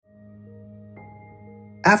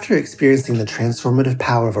After experiencing the transformative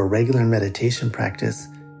power of a regular meditation practice,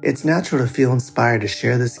 it's natural to feel inspired to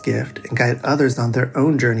share this gift and guide others on their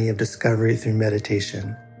own journey of discovery through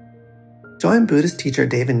meditation. Join Buddhist teacher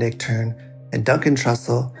David Nichtern and Duncan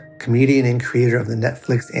Trussell, comedian and creator of the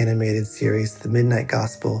Netflix animated series The Midnight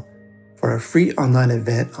Gospel, for a free online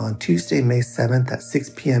event on Tuesday, May 7th at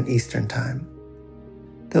 6 p.m. Eastern Time.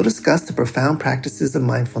 They'll discuss the profound practices of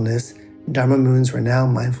mindfulness in Dharma Moon's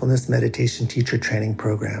renowned mindfulness meditation teacher training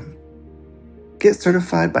program. Get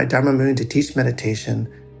certified by Dharma Moon to teach meditation,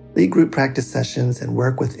 lead group practice sessions, and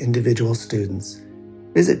work with individual students.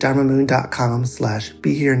 Visit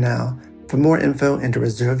dharmamoon.com/beherenow for more info and to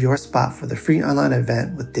reserve your spot for the free online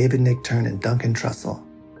event with David Nichtern and Duncan Trussell.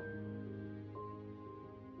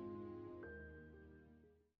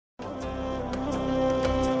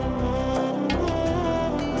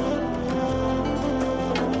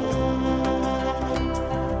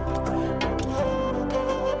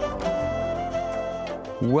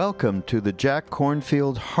 Welcome to the Jack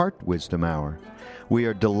Kornfield Heart Wisdom Hour. We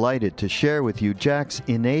are delighted to share with you Jack's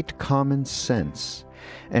innate common sense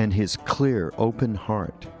and his clear, open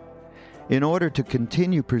heart. In order to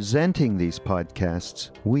continue presenting these podcasts,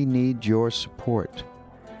 we need your support.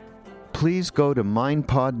 Please go to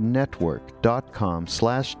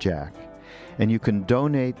mindpodnetwork.com/Jack, and you can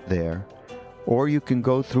donate there, or you can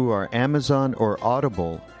go through our Amazon or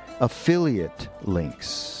Audible affiliate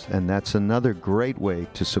links, and that's another great way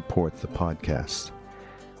to support the podcast.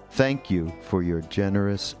 Thank you for your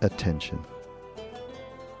generous attention.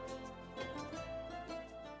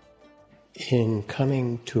 In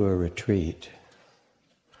coming to a retreat,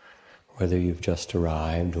 whether you've just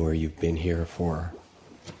arrived or you've been here for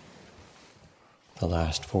the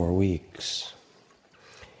last 4 weeks,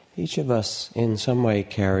 each of us in some way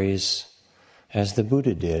carries, as the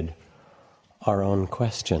Buddha did, our own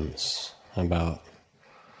questions about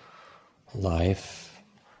life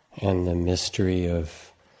and the mystery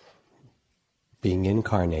of being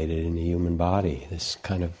incarnated in a human body, this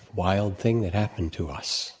kind of wild thing that happened to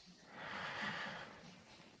us.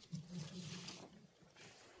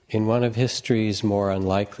 In one of history's more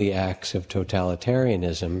unlikely acts of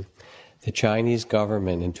totalitarianism, the Chinese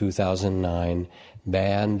government in 2009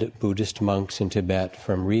 banned Buddhist monks in Tibet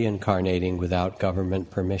from reincarnating without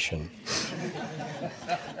government permission.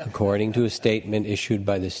 According to a statement issued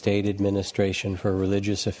by the State Administration for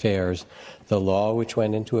Religious Affairs, the law, which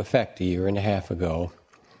went into effect a year and a half ago,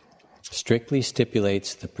 strictly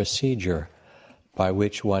stipulates the procedure by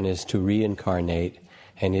which one is to reincarnate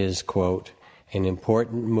and is, quote, an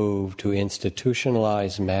important move to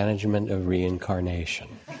institutionalize management of reincarnation.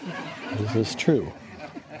 This is true.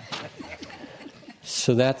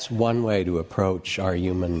 So that's one way to approach our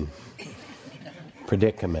human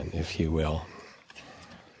predicament, if you will.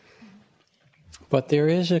 But there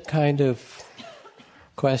is a kind of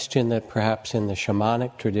question that perhaps in the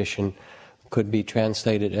shamanic tradition could be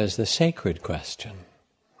translated as the sacred question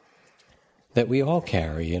that we all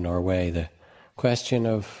carry in our way, the question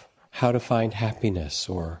of how to find happiness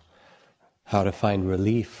or how to find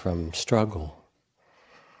relief from struggle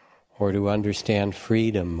or to understand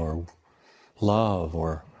freedom or love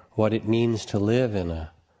or what it means to live in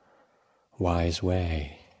a wise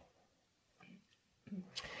way.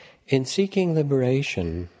 In seeking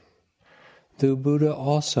liberation, the Buddha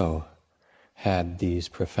also had these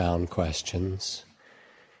profound questions.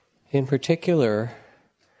 In particular,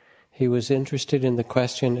 he was interested in the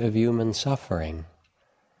question of human suffering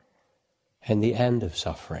and the end of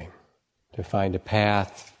suffering, to find a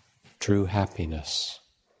path of true happiness.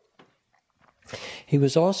 He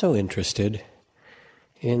was also interested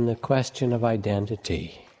in the question of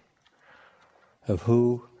identity, of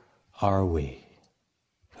who are we?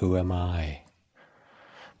 Who am I?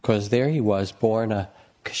 Because there he was, born a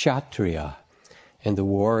kshatriya, in the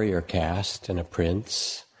warrior caste and a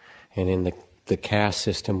prince, and in the caste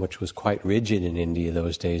system, which was quite rigid in India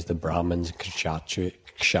those days, the Brahmins,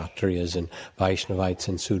 Kshatriyas, and Vaishnavites,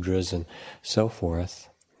 and Sudras, and so forth.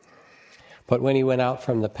 But when he went out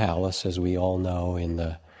from the palace, as we all know in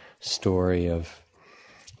the story of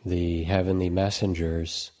the heavenly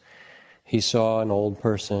messengers, he saw an old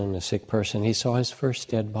person, a sick person. He saw his first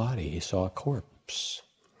dead body. He saw a corpse.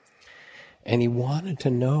 And he wanted to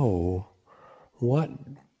know what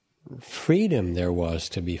freedom there was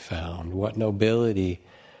to be found, what nobility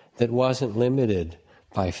that wasn't limited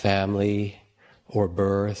by family or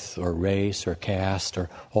birth or race or caste or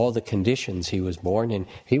all the conditions he was born in.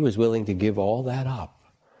 He was willing to give all that up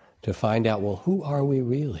to find out, well, who are we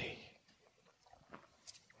really?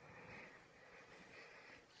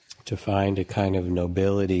 To find a kind of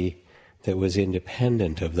nobility that was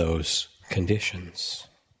independent of those conditions.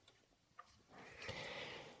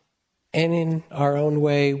 And in our own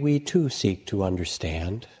way, we too seek to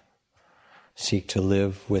understand, seek to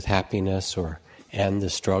live with happiness or end the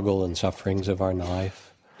struggle and sufferings of our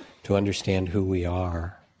life, to understand who we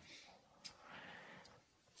are.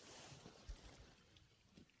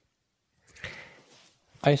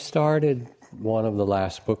 I started one of the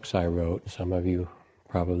last books I wrote, some of you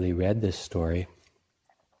probably read this story,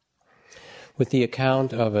 with the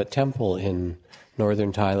account of a temple in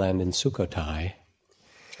northern Thailand in Sukhothai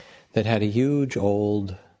that had a huge,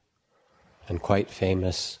 old, and quite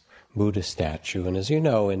famous Buddha statue. And as you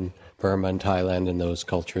know, in Burma and Thailand and those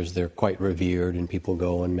cultures, they're quite revered, and people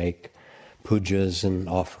go and make pujas and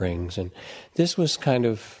offerings. And this was kind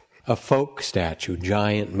of a folk statue,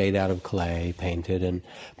 giant, made out of clay, painted.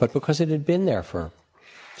 But because it had been there for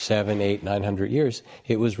 700, 800, 900 years,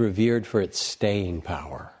 it was revered for its staying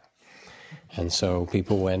power. And so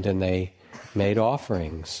people went and they made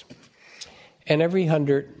offerings. And every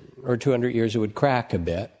 100 or 200 years it would crack a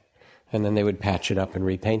bit, and then they would patch it up and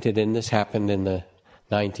repaint it. And this happened in the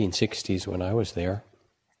 1960s when I was there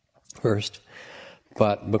first.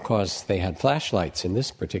 But because they had flashlights in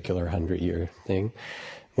this particular 100-year thing,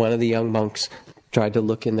 one of the young monks tried to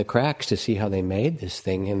look in the cracks to see how they made this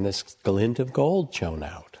thing, and this glint of gold shone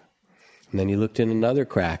out. And then he looked in another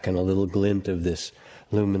crack, and a little glint of this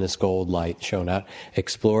luminous gold light shone out,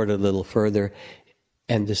 explored a little further,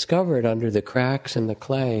 and discovered under the cracks in the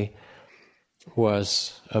clay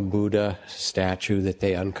was a Buddha statue that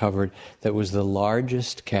they uncovered that was the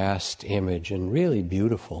largest cast image, and really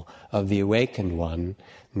beautiful, of the awakened one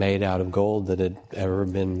made out of gold that had ever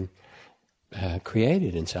been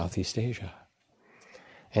created in Southeast Asia.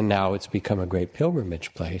 And now it's become a great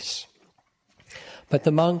pilgrimage place. But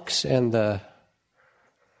the monks and the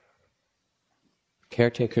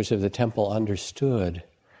caretakers of the temple understood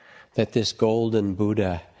that this golden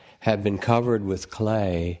Buddha had been covered with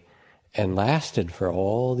clay and lasted for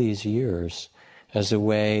all these years as a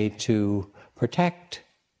way to protect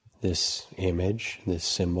this image, this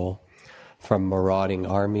symbol, from marauding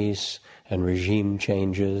armies and regime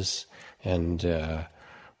changes and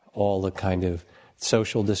all the kind of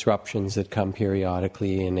social disruptions that come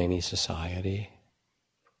periodically in any society.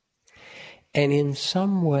 And in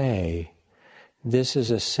some way, this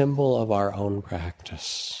is a symbol of our own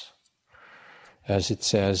practice. As it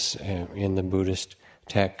says in the Buddhist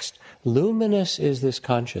text, luminous is this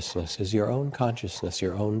consciousness, is your own consciousness,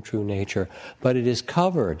 your own true nature, but it is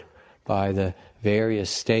covered by the various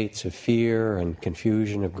states of fear and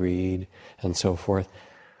confusion, of greed, and so forth,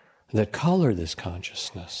 that color this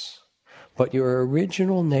consciousness. But your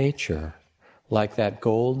original nature, like that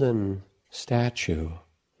golden statue,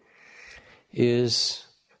 is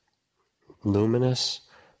luminous,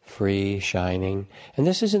 free, shining. And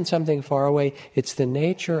this isn't something far away. It's the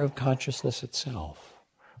nature of consciousness itself.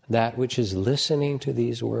 That which is listening to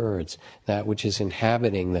these words, that which is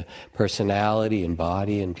inhabiting the personality and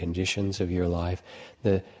body and conditions of your life,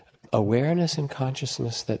 the awareness and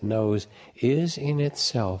consciousness that knows is in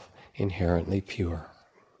itself inherently pure.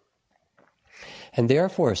 And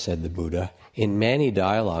therefore, said the Buddha, in many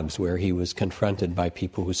dialogues where he was confronted by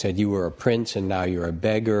people who said, you were a prince and now you're a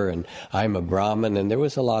beggar and I'm a Brahmin, and there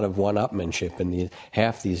was a lot of one-upmanship in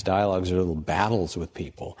half these dialogues are little battles with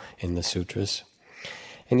people in the sutras.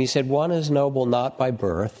 And he said, one is noble not by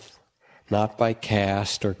birth, not by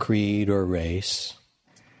caste or creed or race.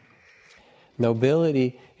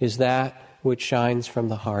 Nobility is that which shines from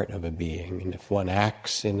the heart of a being, and if one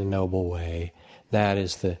acts in a noble way, that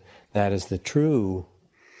is the true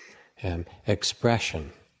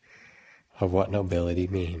expression of what nobility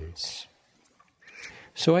means.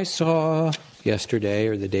 So I saw yesterday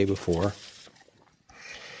or the day before,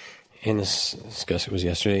 I guess it was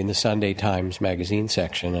yesterday, in the Sunday Times magazine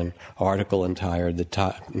section, an article entitled The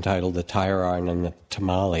Tayararn and the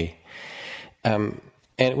Tamale. And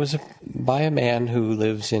it was by a man who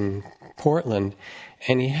lives in Portland,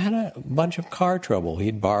 and he had a bunch of car trouble.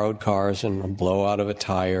 He'd borrowed cars and a blowout of a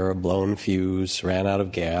tire, a blown fuse, ran out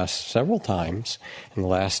of gas several times in the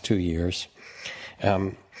last 2 years.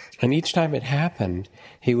 And each time it happened,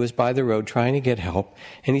 he was by the road trying to get help,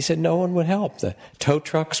 and he said no one would help. The tow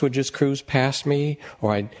trucks would just cruise past me,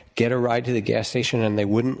 or I'd get a ride to the gas station and they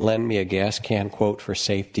wouldn't lend me a gas can, quote, for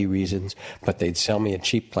safety reasons, but they'd sell me a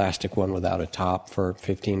cheap plastic one without a top for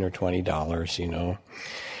 $15 or $20, you know.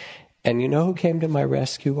 And you know who came to my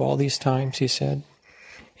rescue all these times, he said?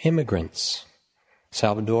 Immigrants.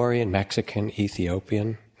 Salvadorian, Mexican,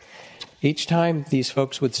 Ethiopian. Each time these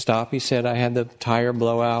folks would stop, he said, I had the tire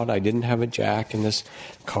blowout, I didn't have a jack, and this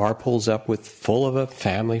car pulls up full of a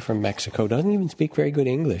family from Mexico, doesn't even speak very good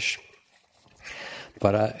English.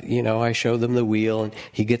 But, I show them the wheel, and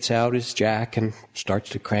he gets out his jack and starts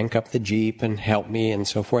to crank up the Jeep and help me and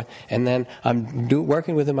so forth. And then I'm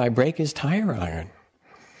working with him, I break his tire iron.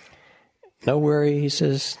 No worry, he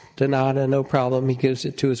says, de nada, no problem. He gives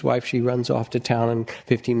it to his wife, she runs off to town, and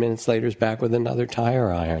 15 minutes later is back with another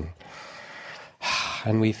tire iron.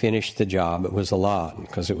 And we finished the job. It was a lot,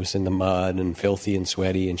 because it was in the mud and filthy and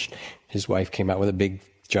sweaty, and his wife came out with a big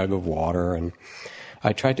jug of water, and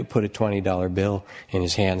I tried to put a $20 bill in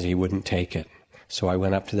his hands. He wouldn't take it. So I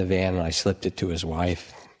went up to the van and I slipped it to his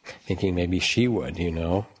wife, thinking maybe she would,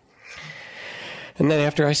 And then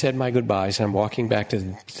after I said my goodbyes, I'm walking back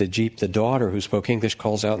to the Jeep. The daughter, who spoke English,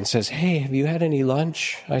 calls out and says, "Hey, have you had any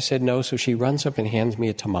lunch?" I said no, so she runs up and hands me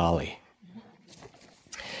a tamale.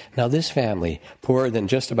 Now this family, poorer than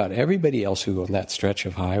just about everybody else who on that stretch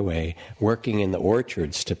of highway, working in the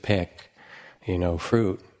orchards to pick,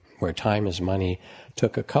 fruit, where time is money,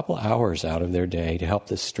 took a couple hours out of their day to help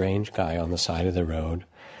this strange guy on the side of the road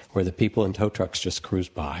where the people in tow trucks just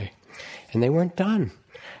cruised by. And they weren't done.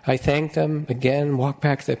 I thanked them again, walked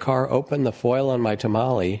back to the car, opened the foil on my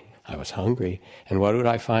tamale. I was hungry. And what would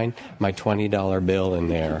I find? My $20 bill in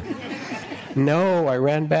there. No, I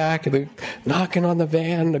ran back, knocking on the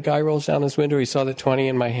van. The guy rolls down his window. He saw the 20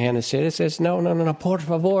 in my hand and says, no, por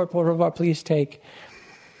favor, please take.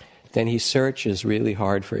 Then he searches really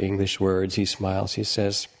hard for English words. He smiles. He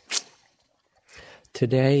says,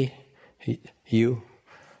 "Today, you,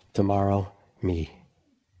 tomorrow, me."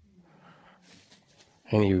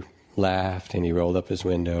 And he laughed and he rolled up his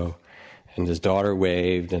window and his daughter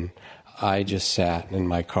waved, and I just sat in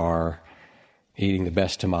my car eating the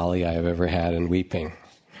best tamale I have ever had and weeping.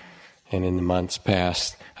 And in the months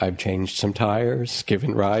past, I've changed some tires,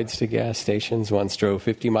 given rides to gas stations, once drove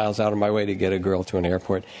 50 miles out of my way to get a girl to an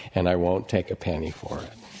airport, and I won't take a penny for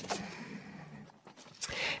it.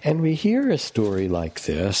 And we hear a story like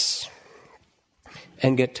this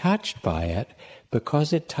and get touched by it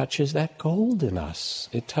because it touches that gold in us.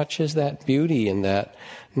 It touches that beauty and that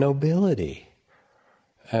nobility.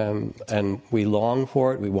 And we long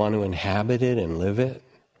for it, we want to inhabit it and live it,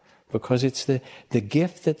 because it's the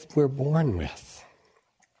gift that we're born with.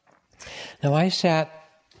 Now, I sat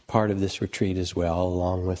part of this retreat as well,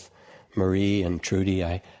 along with Marie and Trudy.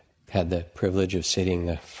 I had the privilege of sitting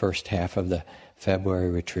the first half of the February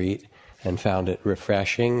retreat and found it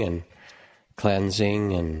refreshing and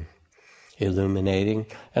cleansing and illuminating,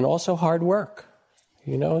 and also hard work.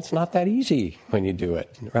 It's not that easy when you do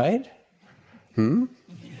it, right?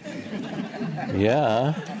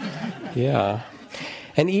 Yeah.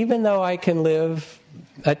 And even though I can live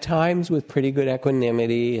at times with pretty good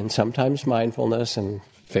equanimity and sometimes mindfulness and a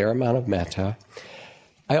fair amount of metta,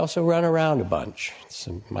 I also run around a bunch. It's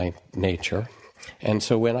my nature. And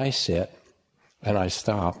so when I sit and I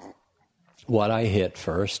stop, what I hit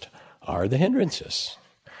first are the hindrances.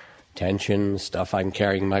 Tension, stuff I'm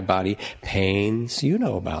carrying in my body, pains, you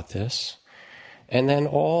know about this. And then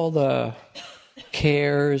all the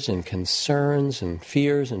cares and concerns and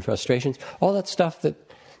fears and frustrations, all that stuff that,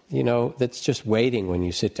 that's just waiting when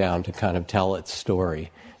you sit down to kind of tell its story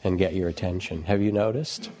and get your attention. Have you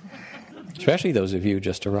noticed? Especially those of you who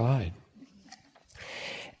just arrived.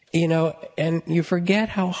 And you forget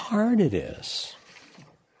how hard it is.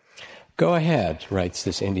 "Go ahead," writes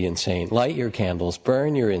this Indian saint, "light your candles,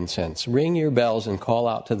 burn your incense, ring your bells and call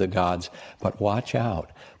out to the gods, but watch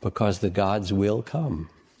out, because the gods will come.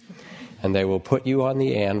 And they will put you on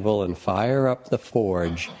the anvil and fire up the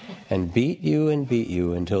forge and beat you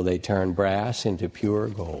until they turn brass into pure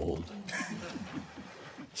gold."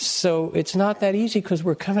 So it's not that easy, because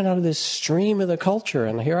we're coming out of this stream of the culture,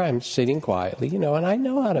 and here I'm sitting quietly, and I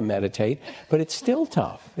know how to meditate, but it's still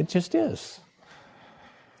tough. It just is.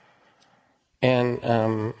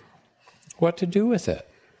 And what to do with it?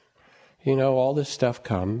 All this stuff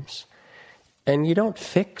comes, and you don't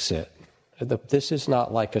fix it. This is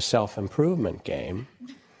not like a self-improvement game,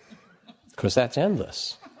 because that's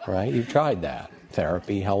endless, right? You've tried that.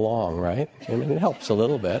 Therapy, how long, right? It helps a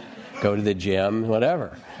little bit. Go to the gym,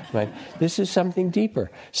 whatever, right? This is something deeper.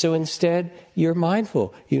 So instead, you're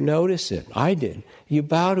mindful. You notice it. I did. You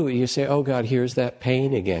bow to it. You say, "Oh God, here's that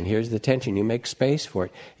pain again. Here's the tension." You make space for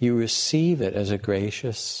it. You receive it as a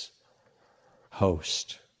gracious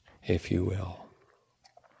host, if you will.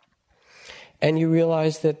 And you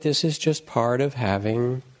realize that this is just part of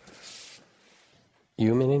having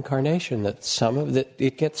human incarnation, that some of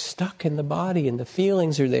it gets stuck in the body and the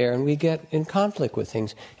feelings are there and we get in conflict with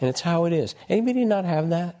things, and it's how it is. Anybody not have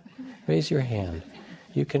that? Raise your hand.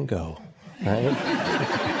 You can go, right?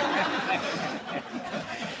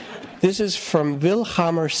 This is from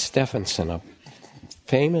Vilhjalmur Stefansson, a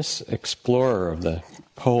famous explorer of the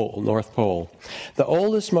North Pole. The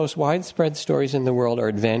oldest, most widespread stories in the world are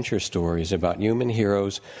adventure stories about human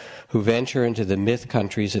heroes who venture into the myth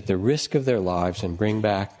countries at the risk of their lives and bring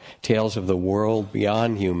back tales of the world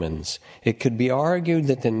beyond humans. It could be argued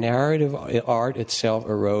that the narrative art itself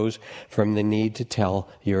arose from the need to tell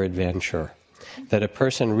your adventure, that a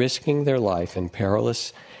person risking their life in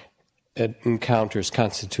perilous encounters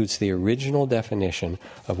constitutes the original definition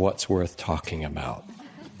of what's worth talking about.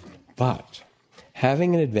 But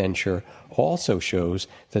having an adventure also shows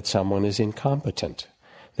that someone is incompetent,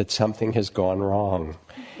 that something has gone wrong.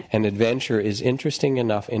 An adventure is interesting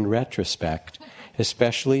enough in retrospect,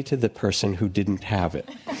 especially to the person who didn't have it.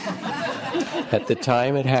 At the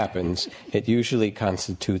time it happens, it usually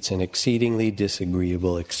constitutes an exceedingly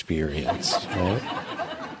disagreeable experience, right?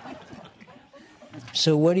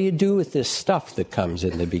 So what do you do with this stuff that comes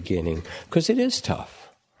in the beginning? Because it is tough.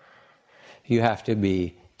 You have to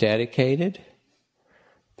be dedicated,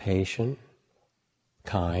 patient,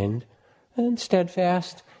 kind, and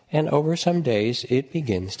steadfast, and over some days it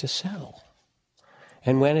begins to settle.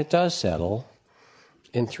 And when it does settle,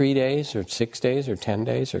 in 3 days or 6 days or 10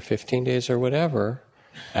 days or 15 days or whatever,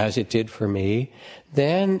 as it did for me,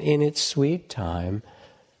 then in its sweet time,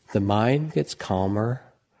 the mind gets calmer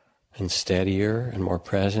and steadier and more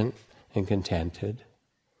present and contented,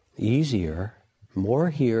 easier, more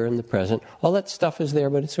here in the present. All that stuff is there,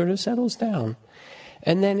 but it sort of settles down.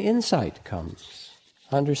 And then insight comes,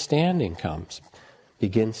 understanding comes,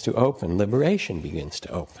 begins to open, liberation begins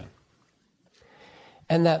to open.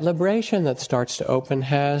 And that liberation that starts to open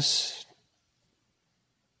has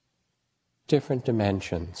different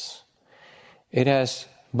dimensions. It has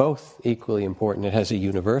both equally important. It has a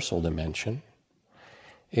universal dimension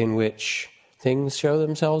in which things show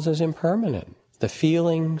themselves as impermanent. The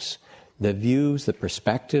feelings, the views, the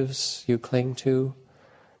perspectives you cling to,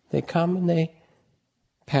 they come and they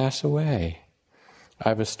pass away. I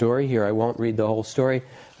have a story here, I won't read the whole story,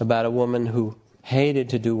 about a woman who hated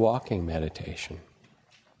to do walking meditation.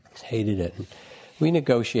 Hated it. We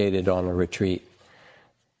negotiated on a retreat.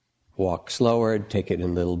 Walk slower, take it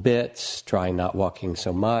in little bits, try not walking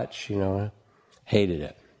so much, Hated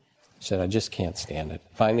it. Said, I just can't stand it.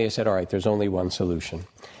 Finally I said, all right, there's only one solution.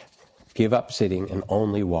 Give up sitting and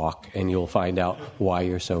only walk, and you'll find out why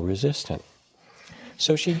you're so resistant.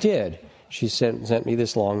 So she did. She sent me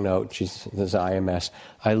this long note. This IMS.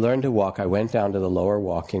 I learned to walk. I went down to the lower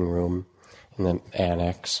walking room in the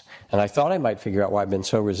annex, and I thought I might figure out why I've been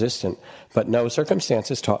so resistant, but no,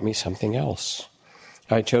 circumstances taught me something else.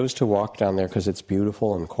 I chose to walk down there because it's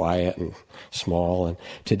beautiful and quiet and small, and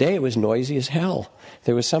today it was noisy as hell.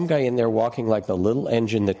 There was some guy in there walking like the little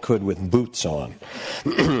engine that could with boots on.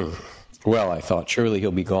 Well, I thought, surely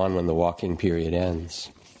he'll be gone when the walking period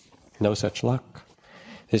ends. No such luck.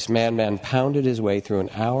 This madman pounded his way through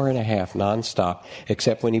an hour and a half nonstop,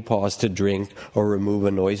 except when he paused to drink or remove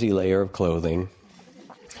a noisy layer of clothing.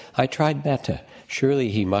 I tried metta. Surely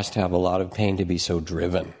he must have a lot of pain to be so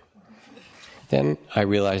driven. Then I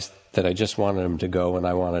realized that I just wanted him to go and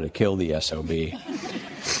I wanted to kill the SOB.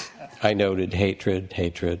 I noted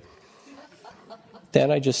hatred. Then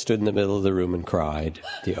I just stood in the middle of the room and cried,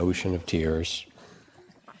 the ocean of tears.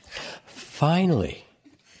 Finally,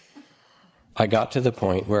 I got to the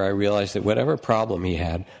point where I realized that whatever problem he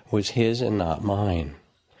had was his and not mine.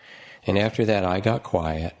 And after that I got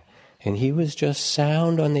quiet, and he was just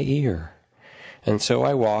sound on the ear. And so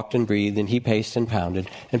I walked and breathed, and he paced and pounded,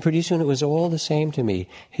 and pretty soon it was all the same to me.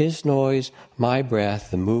 His noise, my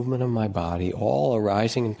breath, the movement of my body, all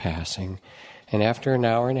arising and passing. And after an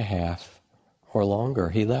hour and a half, or longer,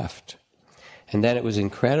 he left. And then it was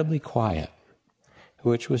incredibly quiet,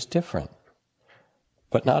 which was different.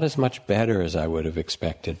 But not as much better as I would have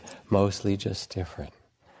expected, mostly just different.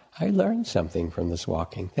 I learned something from this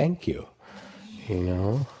walking, thank you,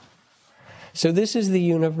 So this is the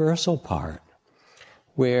universal part,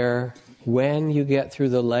 where when you get through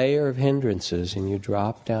the layer of hindrances and you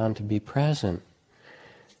drop down to be present,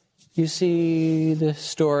 you see the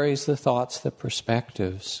stories, the thoughts, the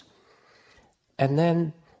perspectives, and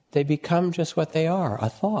then they become just what they are, a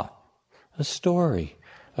thought, a story,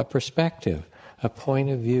 a perspective, a point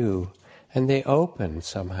of view, and they open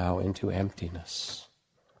somehow into emptiness.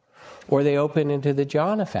 Or they open into the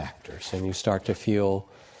jhana factors, and you start to feel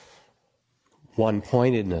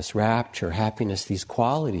one-pointedness, rapture, happiness. These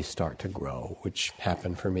qualities start to grow, which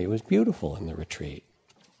happened for me. It was beautiful in the retreat.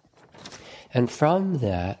 And from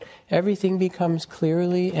that, everything becomes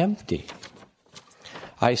clearly empty.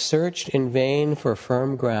 I searched in vain for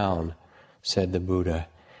firm ground, said the Buddha,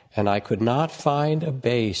 and I could not find a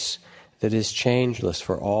base that is changeless,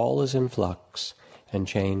 for all is in flux, and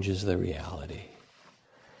changes the reality.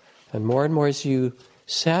 And more as you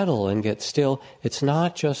settle and get still, it's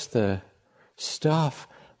not just the stuff,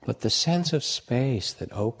 but the sense of space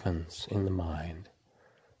that opens in the mind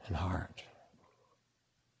and heart.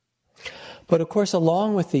 But of course,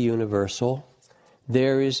 along with the universal,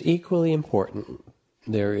 there is equally important,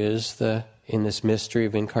 there is in this mystery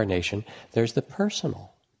of incarnation, there's the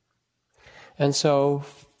personal. And so,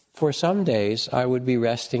 for some days, I would be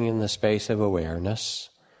resting in the space of awareness,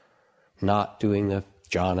 not doing the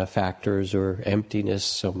jhana factors or emptiness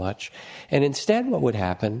so much. And instead what would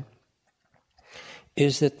happen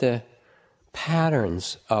is that the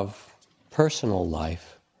patterns of personal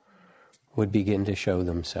life would begin to show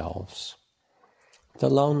themselves. The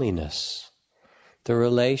loneliness, the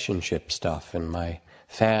relationship stuff in my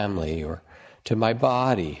family or to my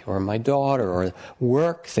body or my daughter or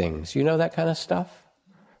work things, you know, that kind of stuff?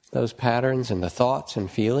 Those patterns and the thoughts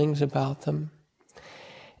and feelings about them.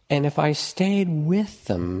 And if I stayed with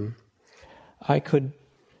them, I could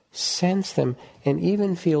sense them and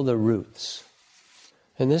even feel the roots.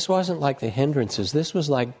 And this wasn't like the hindrances. This was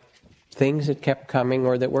like things that kept coming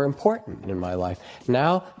or that were important in my life.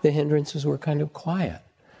 Now the hindrances were kind of quiet.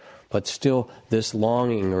 But still this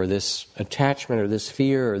longing or this attachment or this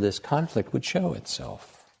fear or this conflict would show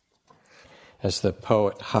itself. As the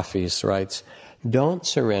poet Hafiz writes, "Don't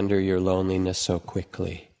surrender your loneliness so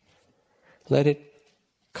quickly. Let it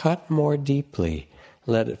cut more deeply.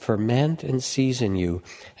 Let it ferment and season you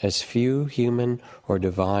as few human or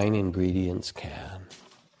divine ingredients can."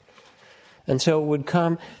 And so it would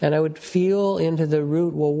come, and I would feel into the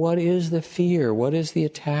root, well, what is the fear? What is the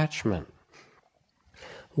attachment?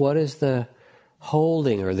 What is the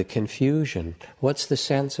holding or the confusion? What's the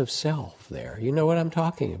sense of self there? You know what I'm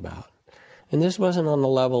talking about. And this wasn't on the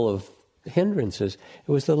level of hindrances.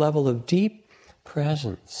 It was the level of deep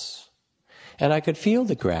presence. And I could feel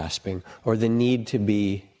the grasping or the need to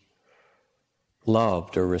be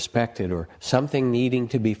loved or respected or something needing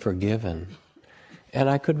to be forgiven. And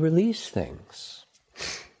I could release things.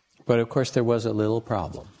 But of course there was a little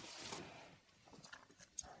problem.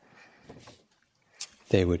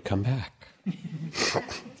 They would come back.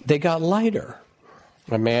 They got lighter.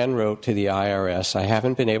 A man wrote to the IRS, "I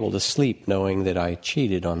haven't been able to sleep knowing that I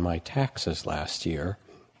cheated on my taxes last year.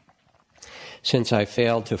 Since I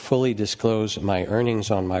failed to fully disclose my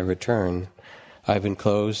earnings on my return, I've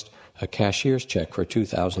enclosed a cashier's check for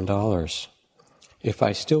 $2,000. If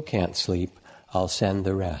I still can't sleep, I'll send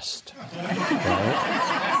the rest." Right?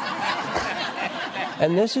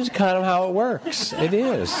 And this is kind of how it works. It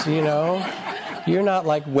is, you know. You're not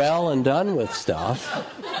like well and done with stuff.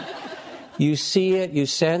 You see it, you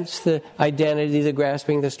sense the identity, the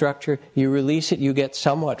grasping, the structure, you release it, you get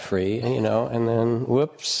somewhat free, you know, and then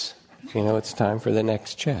whoops, you know, it's time for the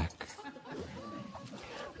next check.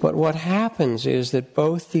 But what happens is that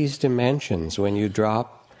both these dimensions, when you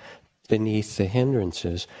drop beneath the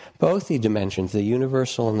hindrances, both the dimensions, the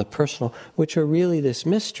universal and the personal, which are really this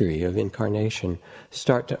mystery of incarnation,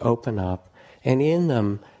 start to open up, and in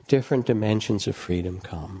them, different dimensions of freedom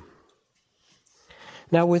come.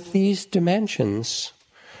 Now, with these dimensions,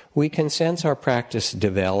 we can sense our practice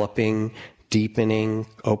developing, deepening,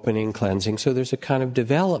 opening, cleansing. So there's a kind of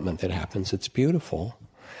development that happens. It's beautiful.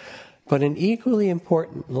 But an equally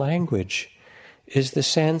important language is the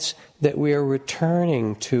sense that we are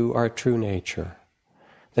returning to our true nature.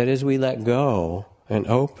 That as we let go and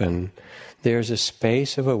open, there's a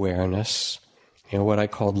space of awareness, you know, what I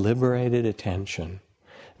call liberated attention,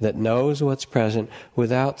 that knows what's present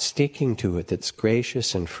without sticking to it, that's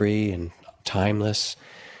gracious and free and timeless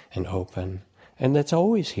and open, and that's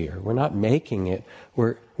always here. We're not making it,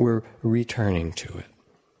 we're returning to it.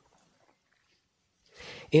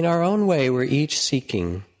 In our own way, we're each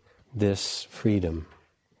seeking this freedom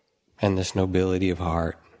and this nobility of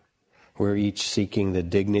heart. We're each seeking the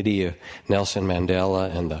dignity of Nelson Mandela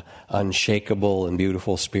and the unshakable and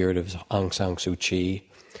beautiful spirit of Aung San Suu Kyi,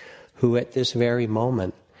 who at this very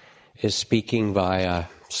moment is speaking via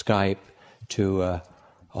Skype to a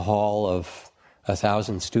hall of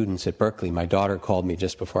 1,000 students at Berkeley. My daughter called me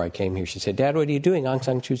just before I came here. She said, "Dad, what are you doing?" Aung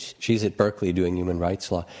San Suu Kyi, she's at Berkeley doing human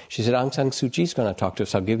rights law. She said, "Aung San Suu Kyi's going to talk to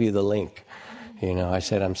us. I'll give you the link." You know, I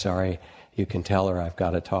said, "I'm sorry. You can tell her I've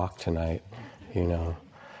got to talk tonight." You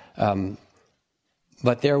know,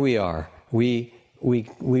 but there we are. We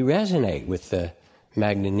resonate with the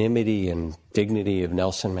magnanimity and dignity of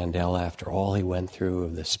Nelson Mandela after all he went through,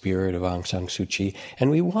 of the spirit of Aung San Suu Kyi, and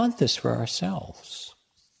we want this for ourselves.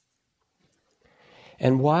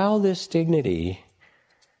 And while this dignity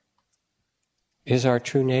is our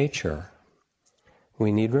true nature,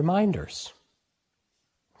 we need reminders.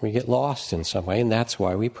 We get lost in some way, and that's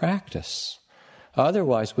why we practice.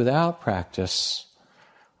 Otherwise, without practice,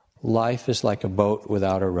 life is like a boat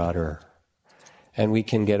without a rudder. And we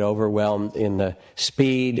can get overwhelmed in the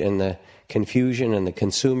speed and the confusion and the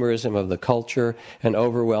consumerism of the culture, and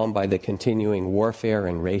overwhelmed by the continuing warfare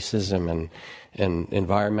and racism and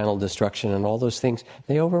environmental destruction and all those things.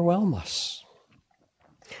 They overwhelm us.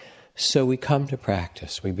 So we come to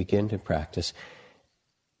practice, we begin to practice,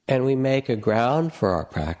 and we make a ground for our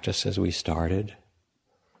practice as we started,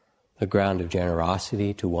 a ground of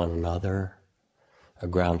generosity to one another, a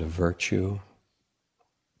ground of virtue.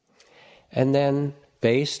 And then,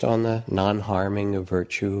 based on the non-harming of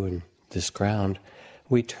virtue and this ground,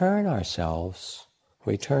 we turn our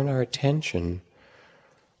attention,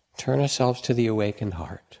 turn ourselves to the awakened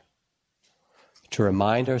heart, to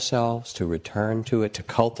remind ourselves, to return to it, to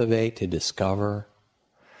cultivate, to discover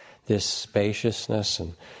this spaciousness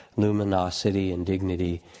and luminosity and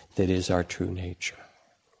dignity that is our true nature.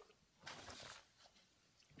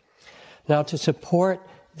 Now, to support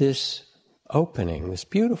this opening, this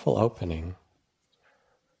beautiful opening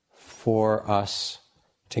for us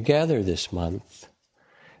together this month,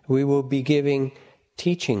 we will be giving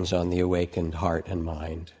teachings on the awakened heart and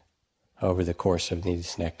mind over the course of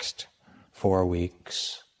these next 4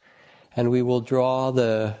 weeks. And we will draw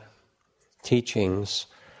the teachings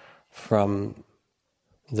from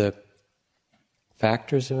the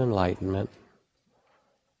factors of enlightenment,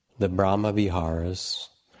 the Brahma Viharas,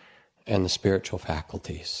 and the spiritual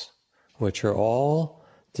faculties, which are all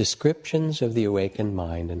descriptions of the awakened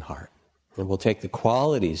mind and heart. And we'll take the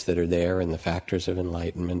qualities that are there in the factors of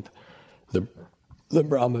enlightenment, the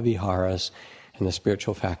Brahma Viharas, and the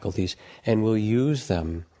spiritual faculties, and we'll use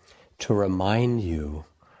them to remind you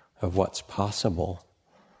of what's possible,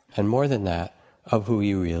 and more than that, of who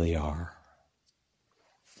you really are.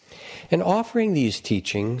 And offering these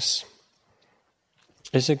teachings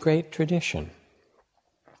is a great tradition.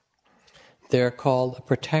 They're called a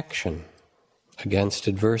protection against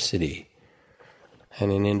adversity,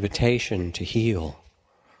 and an invitation to heal,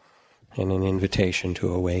 and an invitation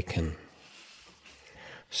to awaken.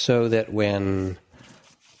 So that when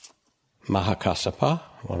Mahakassapa,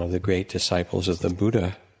 one of the great disciples of the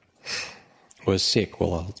Buddha, was sick,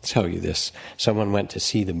 well, I'll tell you this. Someone went to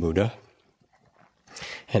see the Buddha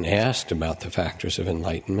and asked about the factors of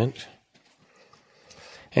enlightenment.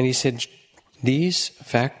 And he said, these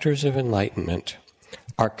factors of enlightenment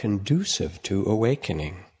are conducive to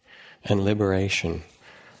awakening and liberation,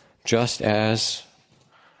 just as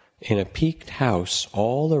in a peaked house,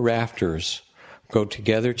 all the rafters go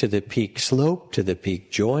together to the peak, slope to the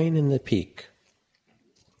peak, join in the peak.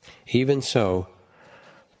 Even so,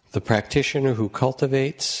 the practitioner who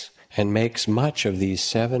cultivates and makes much of these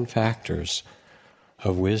 7 factors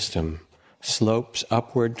of wisdom slopes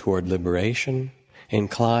upward toward liberation,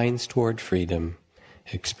 inclines toward freedom,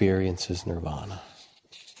 experiences nirvana.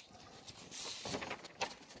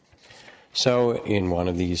 So, in one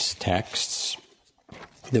of these texts,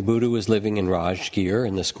 the Buddha was living in Rajgir,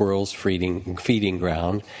 in the squirrels' feeding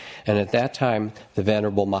ground, and at that time, the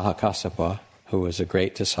Venerable Mahakassapa, who was a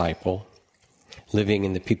great disciple, living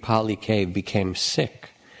in the Pipali cave, became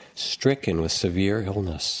sick, stricken with severe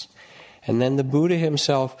illness. And then the Buddha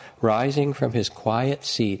himself, rising from his quiet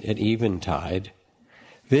seat at eventide,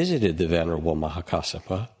 visited the Venerable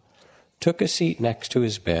Mahakassapa, took a seat next to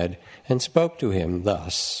his bed, and spoke to him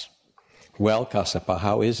thus, "Well, Kassapa,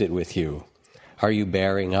 how is it with you? Are you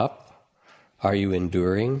bearing up? Are you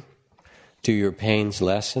enduring? Do your pains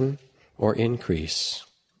lessen or increase?"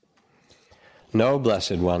 "No,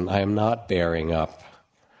 Blessed One, I am not bearing up,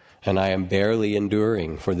 and I am barely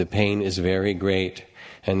enduring, for the pain is very great,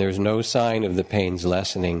 and there's no sign of the pains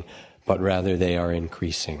lessening, but rather they are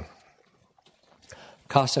increasing."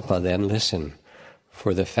 "Kassapa, then listen,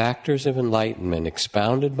 for the factors of enlightenment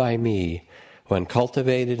expounded by me, when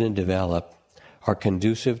cultivated and developed, are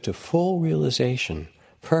conducive to full realization,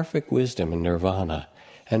 perfect wisdom, and nirvana.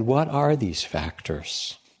 And what are these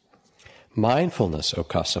factors? Mindfulness, O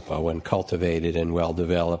Kassapa, when cultivated and well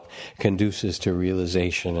developed, conduces to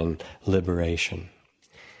realization and liberation.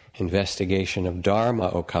 Investigation of Dharma,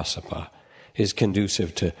 O Kassapa, is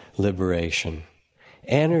conducive to liberation.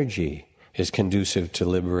 Energy is conducive to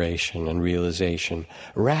liberation and realization.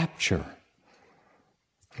 Rapture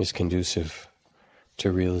is conducive to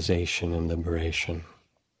realization and liberation.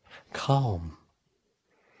 Calm,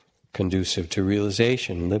 conducive to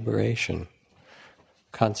realization, liberation.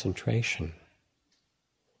 Concentration,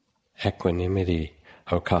 equanimity,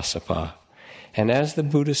 O Kassapa. And as the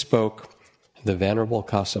Buddha spoke, the Venerable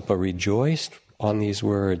Kassapa rejoiced on these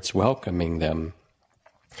words, welcoming them.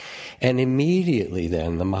 And immediately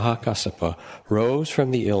then the Mahakassapa rose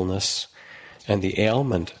from the illness, and the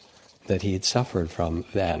ailment that he had suffered from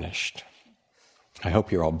vanished. I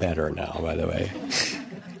hope you're all better now, by the way.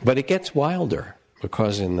 But it gets wilder,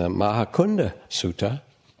 because in the Mahakunda Sutta,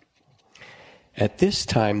 at this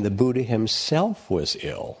time the Buddha himself was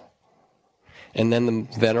ill. And then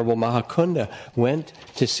the Venerable Mahakunda went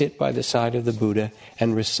to sit by the side of the Buddha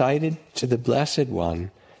and recited to the Blessed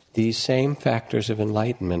One these same factors of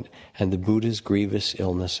enlightenment, and the Buddha's grievous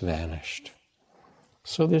illness vanished.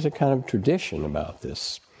 So there's a kind of tradition about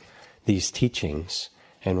these teachings,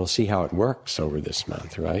 and we'll see how it works over this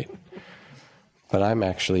month, right? But I'm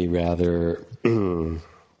actually rather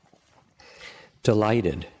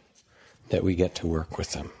delighted that we get to work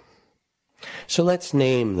with them. So let's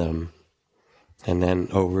name them, and then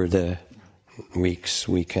over the weeks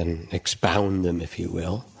we can expound them, if you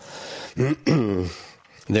will.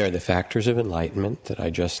 They're the factors of enlightenment that I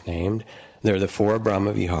just named. They're the 4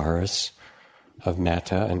 Brahma Viharas of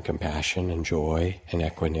metta and compassion and joy and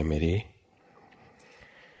equanimity.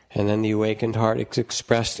 And then the awakened heart is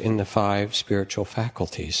expressed in the 5 spiritual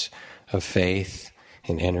faculties of faith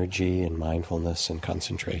and energy and mindfulness and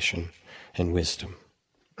concentration and wisdom.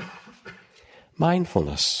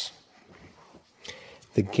 Mindfulness,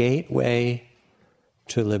 the gateway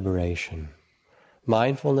to liberation.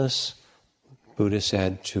 Mindfulness, Buddha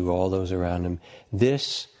said to all those around him,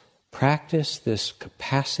 this practice, this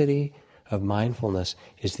capacity of mindfulness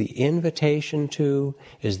is the invitation to,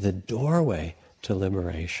 is the doorway to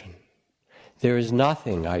liberation. There is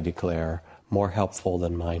nothing, I declare, more helpful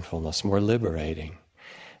than mindfulness, more liberating.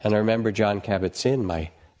 And I remember John Kabat-Zinn, my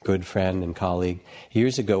good friend and colleague,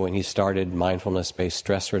 years ago when he started mindfulness-based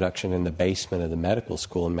stress reduction in the basement of the medical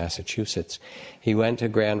school in Massachusetts, he went to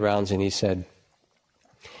Grand Rounds and he said,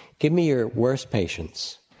 give me your worst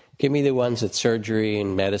patients. Give me the ones that surgery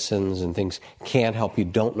and medicines and things can't help you,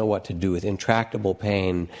 don't know what to do with, intractable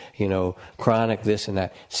pain, chronic this and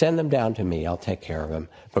that. Send them down to me, I'll take care of them.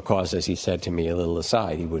 Because, as he said to me, a little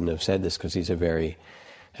aside, he wouldn't have said this because he's he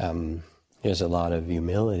has a lot of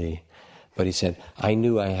humility. But he said, I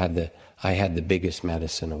knew I had the biggest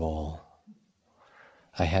medicine of all.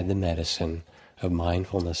 I had the medicine of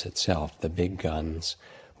mindfulness itself, the big guns,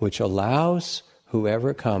 which allows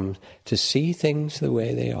whoever comes to see things the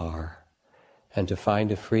way they are and to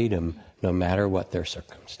find a freedom no matter what their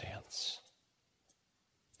circumstance.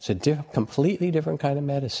 It's a completely different kind of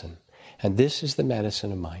medicine. And this is the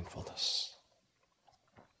medicine of mindfulness.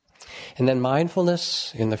 And then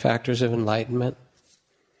mindfulness in the factors of enlightenment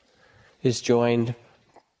is joined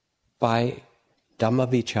by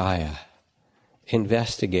Dhammavichaya,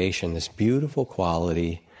 investigation, this beautiful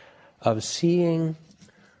quality of seeing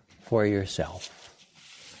for yourself.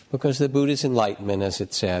 Because the Buddha's enlightenment, as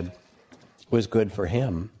it said, was good for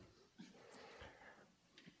him.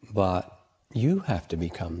 But you have to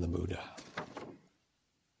become the Buddha.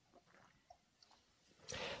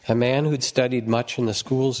 A man who'd studied much in the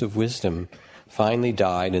schools of wisdom finally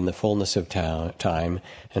died in the fullness of time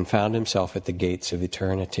and found himself at the gates of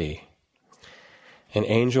eternity. An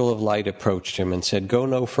angel of light approached him and said, go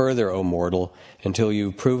no further, O mortal, until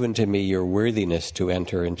you've proven to me your worthiness to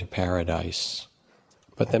enter into paradise.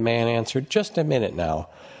 But the man answered, just a minute now.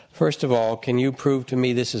 First of all, can you prove to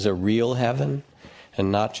me this is a real heaven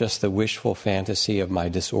and not just the wishful fantasy of my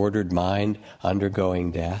disordered mind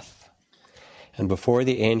undergoing death? And before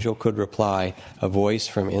the angel could reply, a voice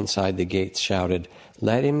from inside the gates shouted,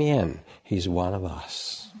 let him in, he's one of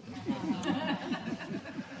us.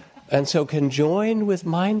 And so conjoined with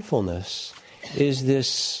mindfulness is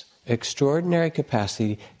this extraordinary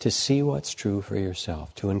capacity to see what's true for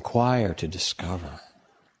yourself, to inquire, to discover.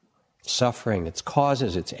 Suffering, its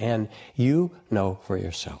causes, its end, you know for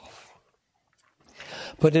yourself.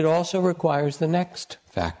 But it also requires the next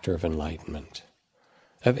factor of enlightenment,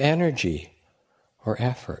 of energy or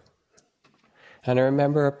effort. And I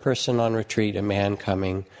remember a person on retreat, a man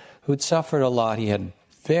coming, who'd suffered a lot. He had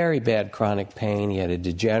very bad chronic pain. He had a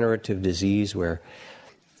degenerative disease where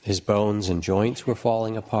his bones and joints were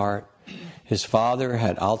falling apart. His father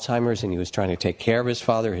had Alzheimer's and he was trying to take care of his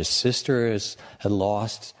father. His sister had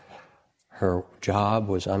lost her job,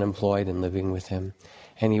 was unemployed and living with him.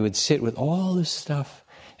 And he would sit with all this stuff.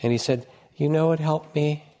 And he said, you know what helped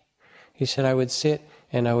me? He said, I would sit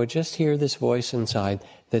and I would just hear this voice inside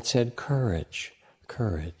that said, courage,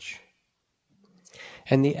 courage.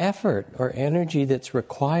 And the effort or energy that's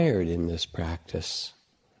required in this practice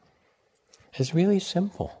is really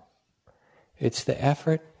simple. It's the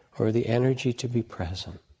effort or the energy to be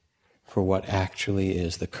present for what actually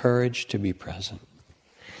is, the courage to be present.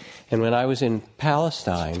 And when I was in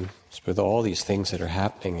Palestine with all these things that are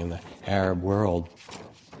happening in the Arab world.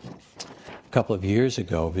 A couple of years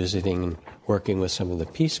ago, visiting and working with some of the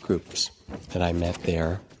peace groups that I met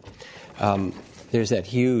there, there's that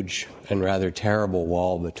huge and rather terrible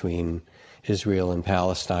wall between Israel and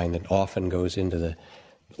Palestine that often goes into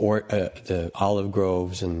the olive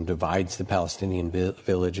groves and divides the Palestinian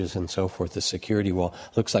villages and so forth. The security wall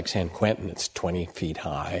looks like San Quentin. It's 20 feet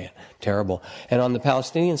high. Terrible. And on the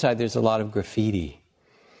Palestinian side, there's a lot of graffiti.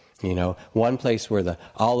 One place where the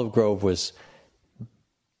olive grove was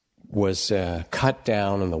cut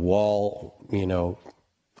down and the wall,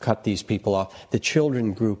 cut these people off. The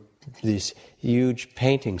children grew these huge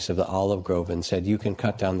paintings of the olive grove and said, you can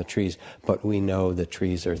cut down the trees, but we know the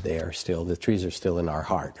trees are there still. The trees are still in our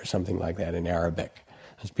heart, or something like that in Arabic.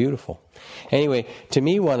 It's beautiful. Anyway, to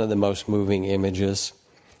me, one of the most moving images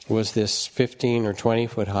was this 15 or 20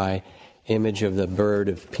 foot high image of the bird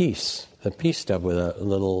of peace, the peace dove with a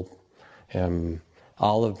little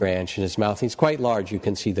olive branch in his mouth. He's quite large. You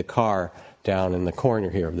can see the car down in the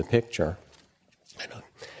corner here of the picture.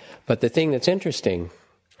 But the thing that's interesting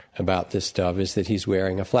about this dove is that he's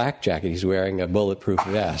wearing a flak jacket. He's wearing a bulletproof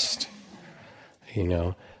vest,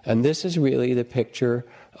 And this is really the picture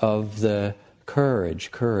of the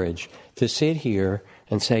courage to sit here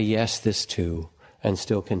and say, yes, this too, and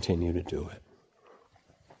still continue to do it.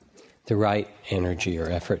 The right energy or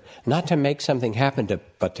effort, not to make something happen,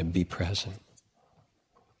 but to be present.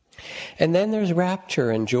 And then there's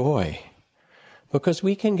rapture and joy, because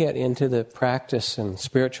we can get into the practice and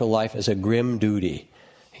spiritual life as a grim duty.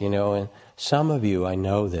 And some of you, I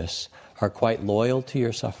know this, are quite loyal to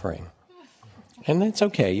your suffering. And that's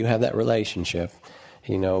okay, you have that relationship,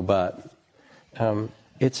 but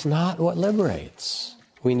it's not what liberates.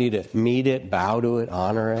 We need to meet it, bow to it,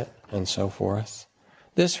 honor it, and so forth.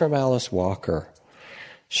 This from Alice Walker.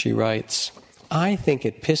 She writes, I think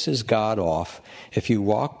it pisses God off if you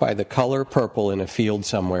walk by the color purple in a field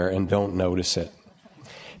somewhere and don't notice it.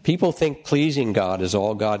 People think pleasing God is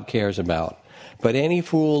all God cares about. But any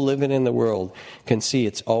fool living in the world can see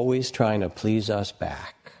it's always trying to please us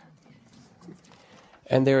back.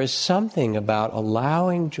 And there is something about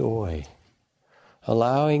allowing joy,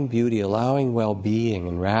 allowing beauty, allowing well-being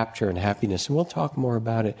and rapture and happiness, and we'll talk more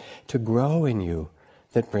about it, to grow in you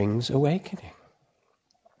that brings awakening.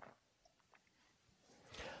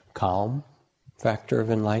 Calm, factor of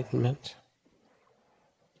enlightenment.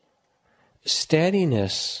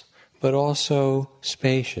 Steadiness, but also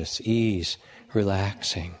spacious, ease,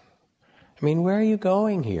 relaxing. Where are you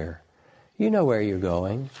going here? You know where you're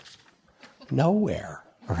going. Nowhere,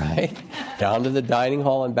 right? Down to the dining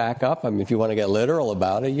hall and back up. If you want to get literal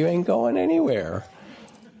about it, you ain't going anywhere.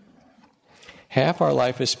 Half our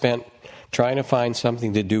life is spent trying to find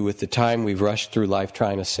something to do with the time we've rushed through life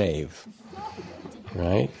trying to save,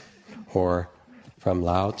 right? Or from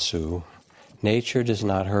Lao Tzu, nature does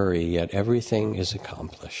not hurry, yet everything is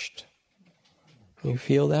accomplished. You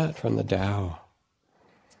feel that from the Tao.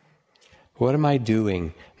 What am I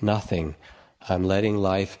doing? Nothing. I'm letting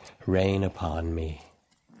life rain upon me.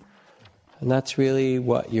 And that's really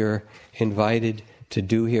what you're invited to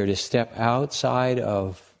do here, to step outside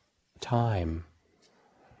of time.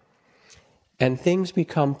 And things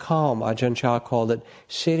become calm. Ajahn Chah called it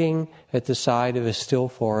sitting at the side of a still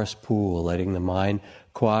forest pool, letting the mind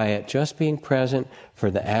quiet, just being present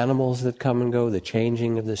for the animals that come and go, the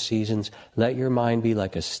changing of the seasons. Let your mind be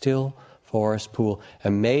like a still forest pool.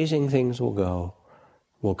 Amazing things will go,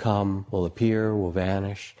 will come, will appear, will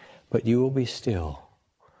vanish, but you will be still.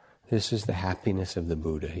 This is the happiness of the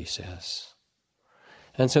Buddha, he says.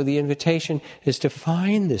 And so the invitation is to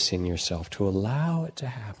find this in yourself, to allow it to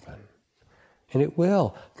happen. And it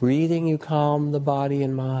will. Breathing, you calm the body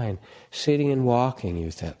and mind. Sitting and walking, you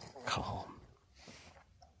calm.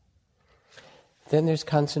 Then there's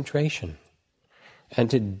concentration. And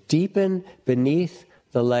to deepen beneath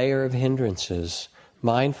the layer of hindrances,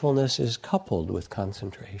 mindfulness is coupled with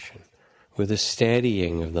concentration, with a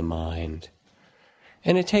steadying of the mind.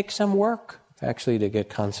 And it takes some work, actually, to get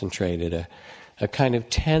concentrated, a kind of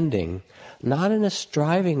tending, not in a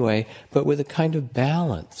striving way, but with a kind of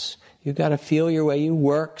balance. You've got to feel your way. You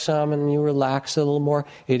work some and you relax a little more.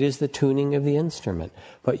 It is the tuning of the instrument.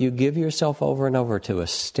 But you give yourself over and over to a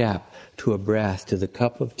step, to a breath, to the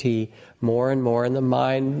cup of tea, more and more, and the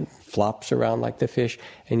mind flops around like the fish,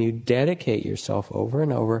 and you dedicate yourself over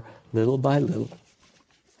and over, little by little.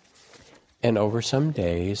 And over some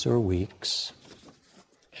days or weeks,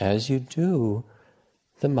 as you do,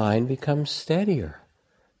 the mind becomes steadier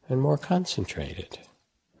and more concentrated.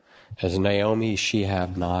 As Naomi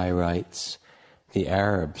Shihab Nye writes, the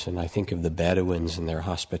Arabs, and I think of the Bedouins and their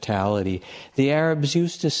hospitality. The Arabs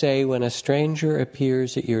used to say, when a stranger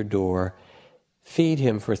appears at your door, feed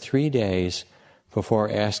him for 3 days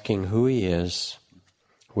before asking who he is,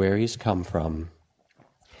 where he's come from,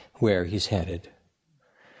 where he's headed.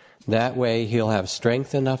 That way he'll have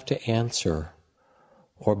strength enough to answer,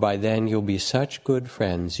 or by then you'll be such good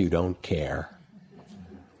friends you don't care.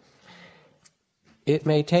 It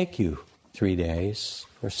may take you 3 days,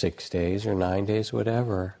 or 6 days, or 9 days,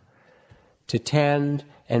 whatever, to tend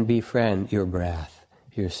and befriend your breath,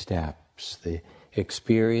 your steps, the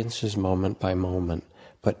experiences moment by moment.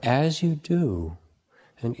 But as you do,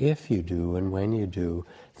 and if you do, and when you do,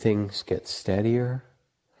 things get steadier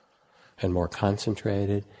and more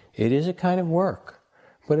concentrated. It is a kind of work,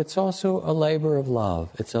 but it's also a labor of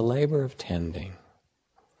love. It's a labor of tending.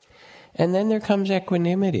 And then there comes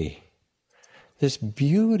equanimity, this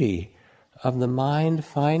beauty of the mind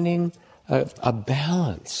finding a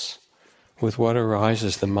balance with what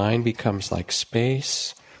arises. The mind becomes like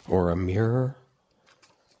space or a mirror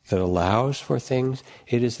that allows for things.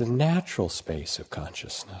 It is the natural space of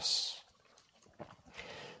consciousness.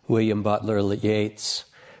 William Butler Yeats,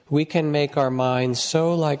 we can make our minds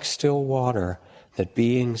so like still water that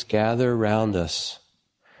beings gather round us,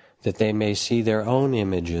 that they may see their own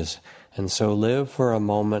images, and so live for a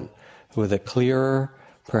moment with a clearer,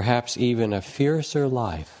 perhaps even a fiercer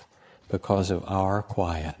life because of our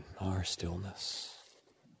quiet, our stillness.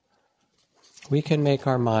 We can make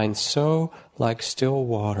our minds so like still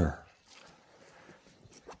water.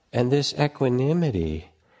 And this equanimity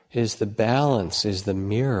is the balance, is the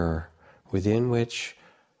mirror within which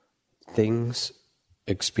things,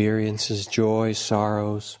 experiences, joys,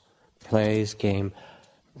 sorrows, plays, game,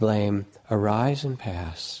 blame, arise and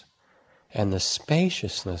pass. And the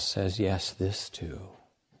spaciousness says, yes, this too.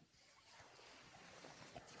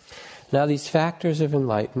 Now these factors of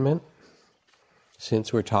enlightenment,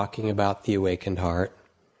 since we're talking about the awakened heart,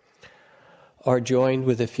 are joined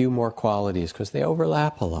with a few more qualities because they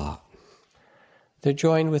overlap a lot. They're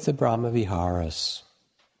joined with the Brahmaviharas.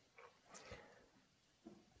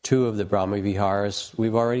 2 of the Brahmaviharas,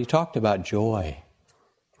 we've already talked about: joy,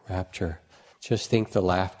 rapture. Just think the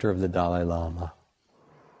laughter of the Dalai Lama.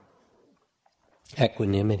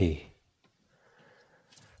 Equanimity.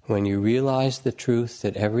 When you realize the truth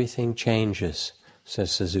that everything changes,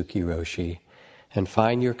 says Suzuki Roshi, and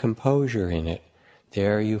find your composure in it,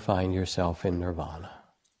 there you find yourself in nirvana.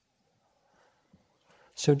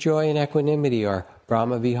 So joy and equanimity are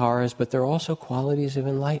Brahmaviharas, but they're also qualities of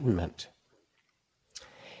enlightenment.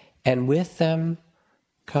 And with them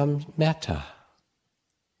comes metta.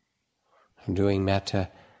 I'm doing metta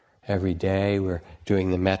every day. We're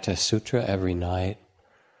doing the Metta Sutra every night.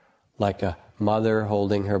 Like a mother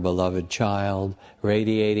holding her beloved child,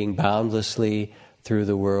 radiating boundlessly through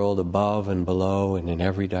the world above and below and in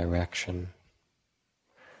every direction.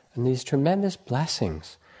 And these tremendous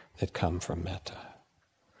blessings that come from metta.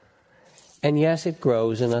 And yes, it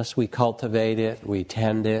grows in us. We cultivate it, we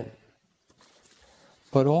tend it.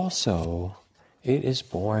 But also, it is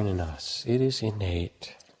born in us. It is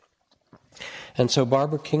innate. And so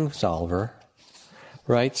Barbara Kingsolver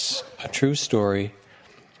writes a true story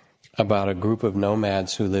about a group of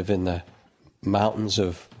nomads who live in the mountains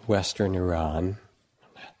of western Iran,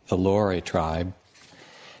 the Lore tribe.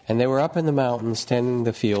 And they were up in the mountains tending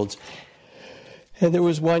the fields. And there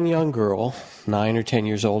was one young girl, 9 or 10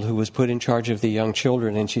 years old, who was put in charge of the young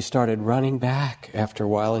children, and she started running back after a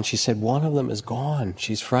while, and she said, one of them is gone.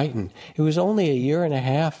 She's frightened. It was only a year and a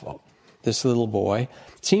half, this little boy.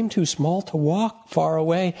 Seemed too small to walk far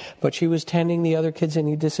away, but she was tending the other kids, and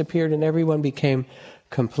he disappeared, and everyone became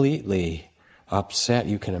completely upset.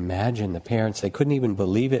 You can imagine the parents. They couldn't even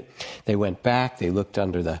believe it. They went back. They looked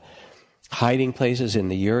under the hiding places in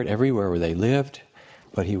the yurt, everywhere where they lived,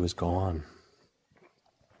 but he was gone.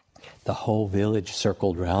 The whole village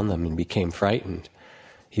circled around them and became frightened.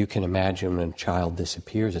 You can imagine when a child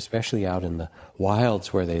disappears, especially out in the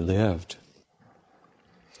wilds where they lived.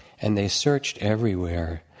 And they searched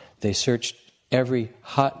everywhere. They searched every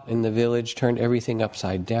hut in the village, turned everything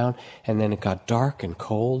upside down, and then it got dark and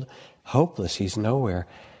cold. Hopeless, he's nowhere.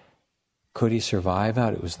 Could he survive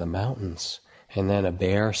out? It was the mountains. And then a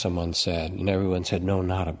bear, someone said, and everyone said, no,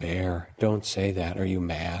 not a bear. Don't say that. Are you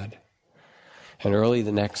mad? And early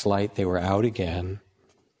the next light, they were out again.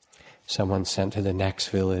 Someone sent to the next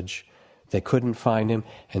village. They couldn't find him,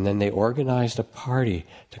 and then they organized a party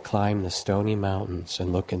to climb the stony mountains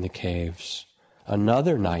and look in the caves.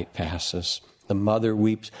 Another night passes. The mother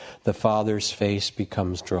weeps. The father's face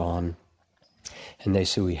becomes drawn. And they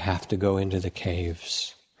say, we have to go into the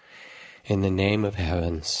caves. In the name of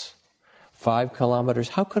heavens, 5 kilometers.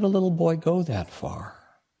 How could a little boy go that far?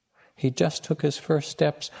 He just took his first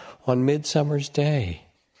steps on Midsummer's Day.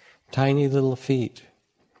 Tiny little feet.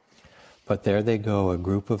 But there they go, a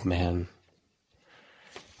group of men,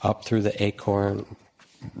 up through the acorn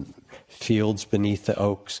fields beneath the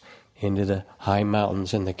oaks, into the high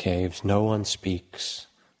mountains and the caves. No one speaks.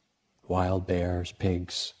 Wild bears,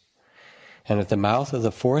 pigs. And at the mouth of the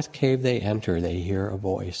 4th cave they enter, they hear a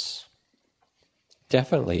voice.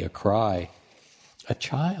 Definitely a cry. A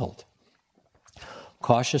child.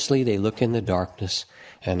 Cautiously they look in the darkness,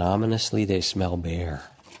 and ominously they smell bear.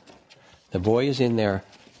 The boy is in there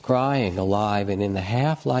crying, alive, and in the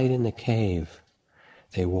half-light in the cave,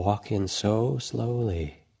 they walk in so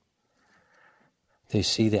slowly. They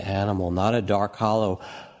see the animal, not a dark hollow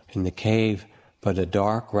in the cave, but a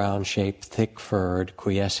dark, round-shaped, thick-furred,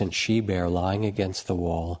 quiescent she-bear lying against the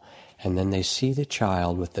wall, and then they see the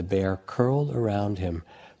child with the bear curled around him,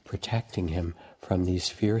 protecting him from these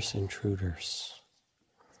fierce intruders.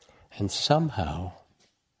 And somehow,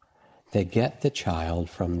 they get the child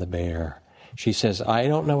from the bear. She says, I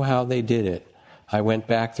don't know how they did it. I went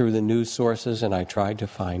back through the news sources and I tried to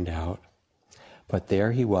find out. But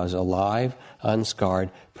there he was, alive, unscarred,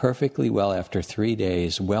 perfectly well after 3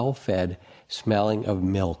 days, well-fed, smelling of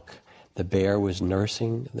milk. The bear was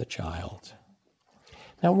nursing the child.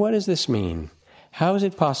 Now, what does this mean? How is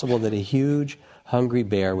it possible that a huge, hungry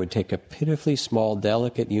bear would take a pitifully small,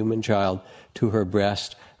 delicate human child to her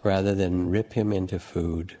breast rather than rip him into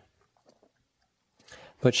food?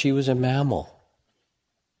 But she was a mammal,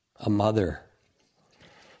 a mother.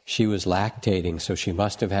 She was lactating, so she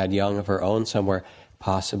must have had young of her own somewhere,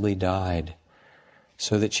 possibly died,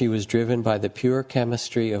 so that she was driven by the pure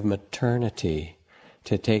chemistry of maternity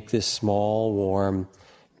to take this small, warm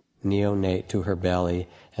neonate to her belly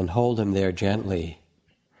and hold him there gently.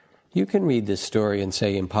 You can read this story and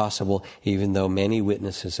say impossible, even though many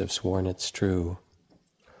witnesses have sworn it's true.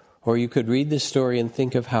 Or you could read this story and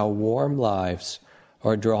think of how warm lives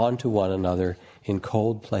are drawn to one another in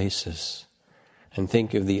cold places, and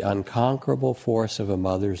think of the unconquerable force of a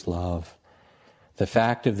mother's love, the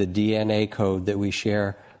fact of the DNA code that we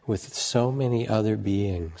share with so many other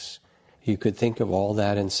beings. You could think of all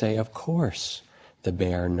that and say, of course, the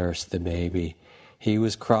bear nursed the baby. He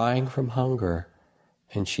was crying from hunger,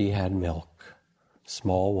 and she had milk.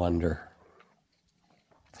 Small wonder.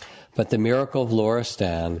 But the miracle of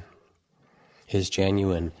Loristan is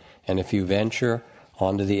genuine, and if you venture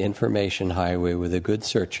onto the information highway with a good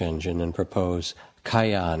search engine and propose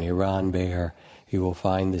Kayan, Iran bear, you will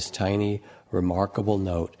find this tiny, remarkable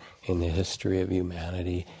note in the history of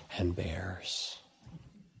humanity and bears.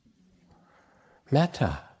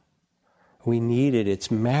 Metta. We need it. It's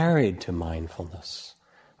married to mindfulness.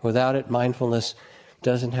 Without it, mindfulness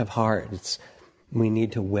doesn't have heart. We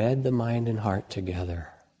need to wed the mind and heart together.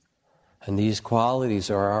 And these qualities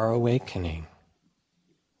are our awakening.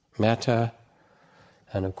 Metta,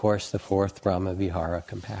 and of course the 4th Brahma Vihara,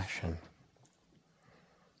 compassion,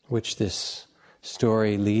 which this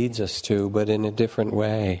story leads us to, but in a different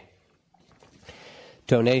way.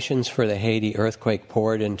 Donations for the Haiti earthquake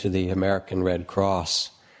poured into the American Red Cross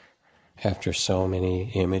after so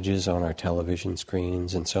many images on our television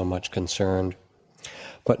screens and so much concern.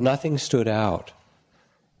 But nothing stood out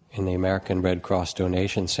in the American Red Cross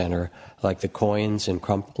Donation Center like the coins and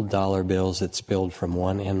crumpled dollar bills that spilled from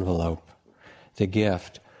one envelope. The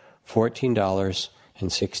gift,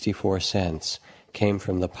 $14.64, came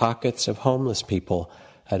from the pockets of homeless people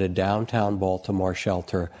at a downtown Baltimore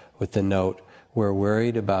shelter with the note, "We're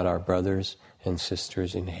worried about our brothers and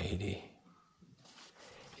sisters in Haiti."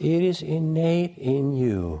 It is innate in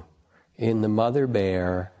you, in the mother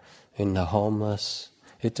bear, in the homeless.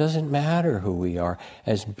 It doesn't matter who we are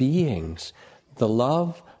as beings. The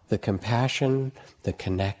love, the compassion, the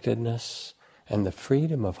connectedness, and the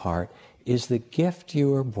freedom of heart is the gift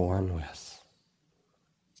you are born with.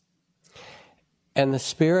 And the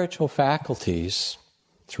spiritual faculties,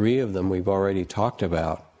 3 of them we've already talked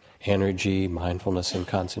about, energy, mindfulness, and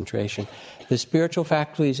concentration. The spiritual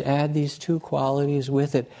faculties add these 2 qualities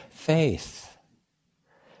with it. Faith,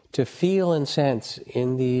 to feel and sense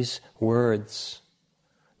in these words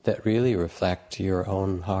that really reflect your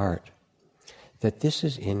own heart, that this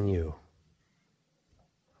is in you.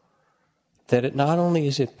 That it not only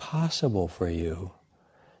is it possible for you,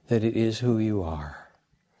 that it is who you are,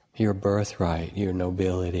 your birthright, your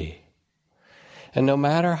nobility. And no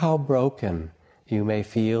matter how broken you may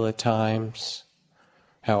feel at times,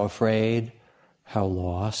 how afraid, how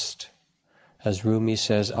lost, as Rumi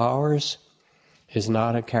says, ours is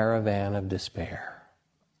not a caravan of despair.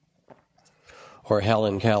 Or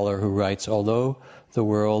Helen Keller, who writes, although the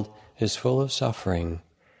world is full of suffering,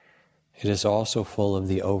 it is also full of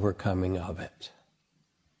the overcoming of it,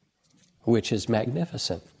 which is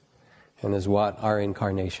magnificent and is what our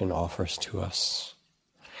incarnation offers to us.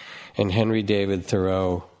 And Henry David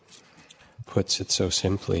Thoreau puts it so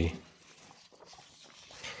simply,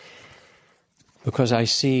 because I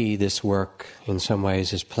see this work in some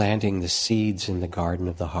ways as planting the seeds in the garden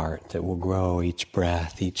of the heart that will grow each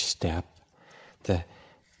breath, each step, the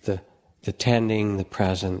tending, the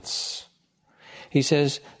presence. He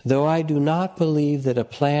says, though I do not believe that a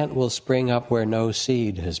plant will spring up where no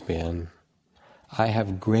seed has been, I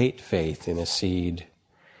have great faith in a seed.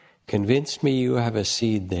 Convince me you have a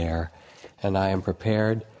seed there, and I am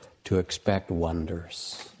prepared to expect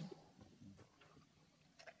wonders.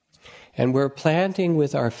 And we're planting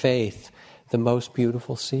with our faith the most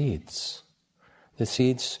beautiful seeds. The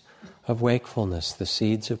seeds of wakefulness, the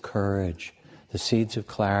seeds of courage, the seeds of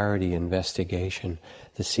clarity, investigation,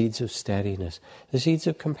 the seeds of steadiness, the seeds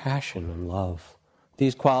of compassion and love.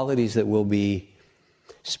 These qualities that we'll be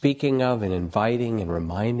speaking of and inviting and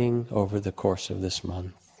reminding over the course of this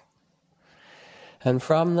month. And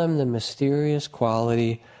from them the mysterious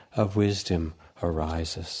quality of wisdom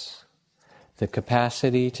arises. The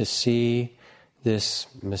capacity to see this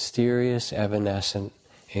mysterious, evanescent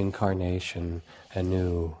incarnation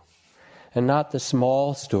anew. And not the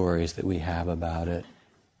small stories that we have about it,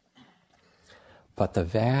 but the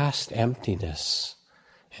vast emptiness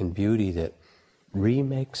and beauty that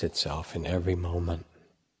remakes itself in every moment.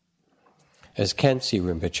 As Khyentse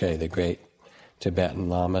Rinpoche, the great Tibetan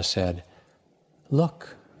Lama, said,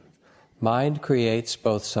 look, mind creates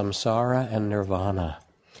both samsara and nirvana.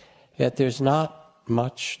 Yet there's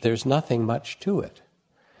nothing much to it.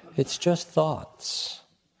 It's just thoughts.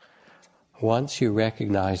 Once you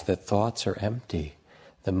recognize that thoughts are empty,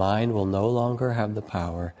 the mind will no longer have the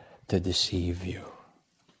power to deceive you.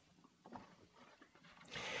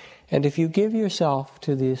 And if you give yourself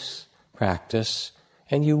to this practice,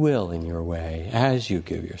 and you will in your way, as you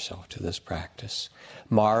give yourself to this practice,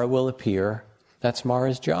 Mara will appear. That's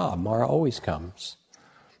Mara's job. Mara always comes.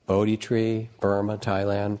 Bodhi tree, Burma,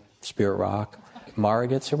 Thailand, Spirit Rock. Mara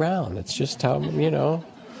gets around. It's just how,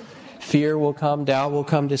 fear will come, doubt will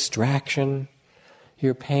come, distraction,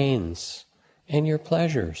 your pains and your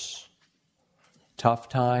pleasures. Tough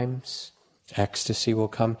times, ecstasy will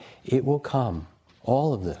come. It will come.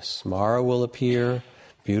 All of this. Mara will appear.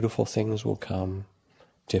 Beautiful things will come.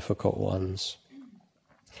 Difficult ones.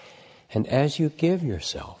 And as you give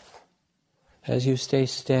yourself, as you stay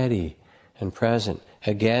steady and present,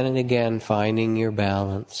 again and again finding your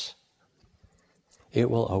balance, it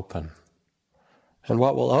will open. And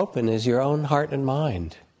what will open is your own heart and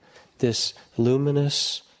mind, this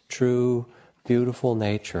luminous, true, beautiful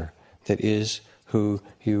nature that is who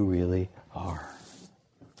you really are.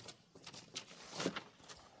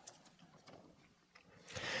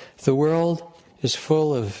 The world is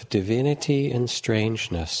full of divinity and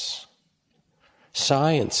strangeness.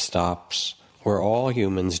 Science stops where all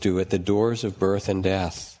humans do, at the doors of birth and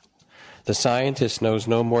death. The scientist knows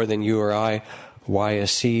no more than you or I why a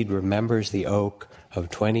seed remembers the oak of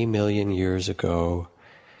 20 million years ago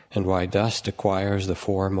and why dust acquires the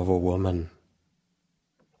form of a woman.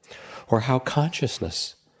 Or how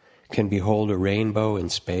consciousness can behold a rainbow in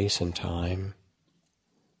space and time.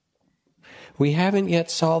 We haven't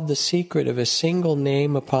yet solved the secret of a single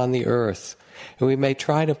name upon the earth, and we may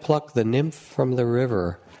try to pluck the nymph from the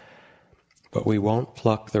river, but we won't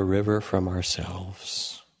pluck the river from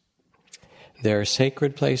ourselves. There are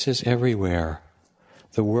sacred places everywhere.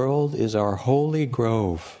 The world is our holy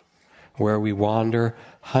grove, where we wander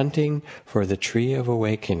hunting for the tree of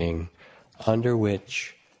awakening, under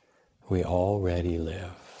which we already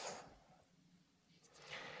live.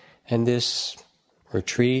 And this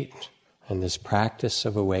retreat and this practice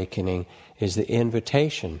of awakening is the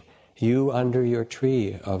invitation, you under your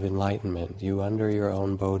tree of enlightenment, you under your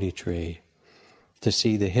own Bodhi tree, to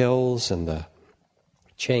see the hills and the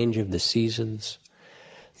change of the seasons,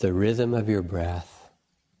 the rhythm of your breath,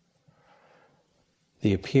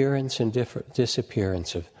 the appearance and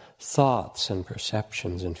disappearance of thoughts and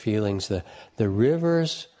perceptions and feelings, the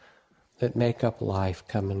rivers that make up life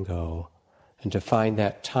come and go, and to find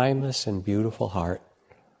that timeless and beautiful heart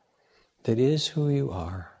that is who you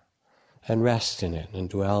are, and rest in it, and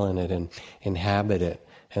dwell in it, and inhabit it,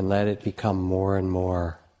 and let it become more and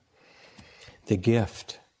more the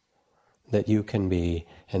gift that you can be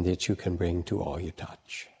and that you can bring to all you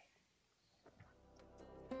touch.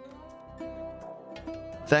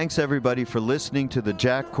 Thanks everybody for listening to the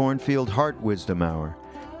Jack Kornfield Heart Wisdom Hour.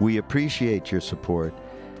 We appreciate your support,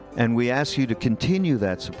 and we ask you to continue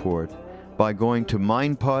that support by going to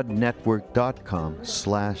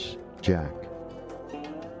mindpodnetwork.com/Jack.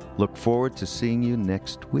 Look forward to seeing you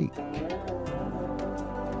next week.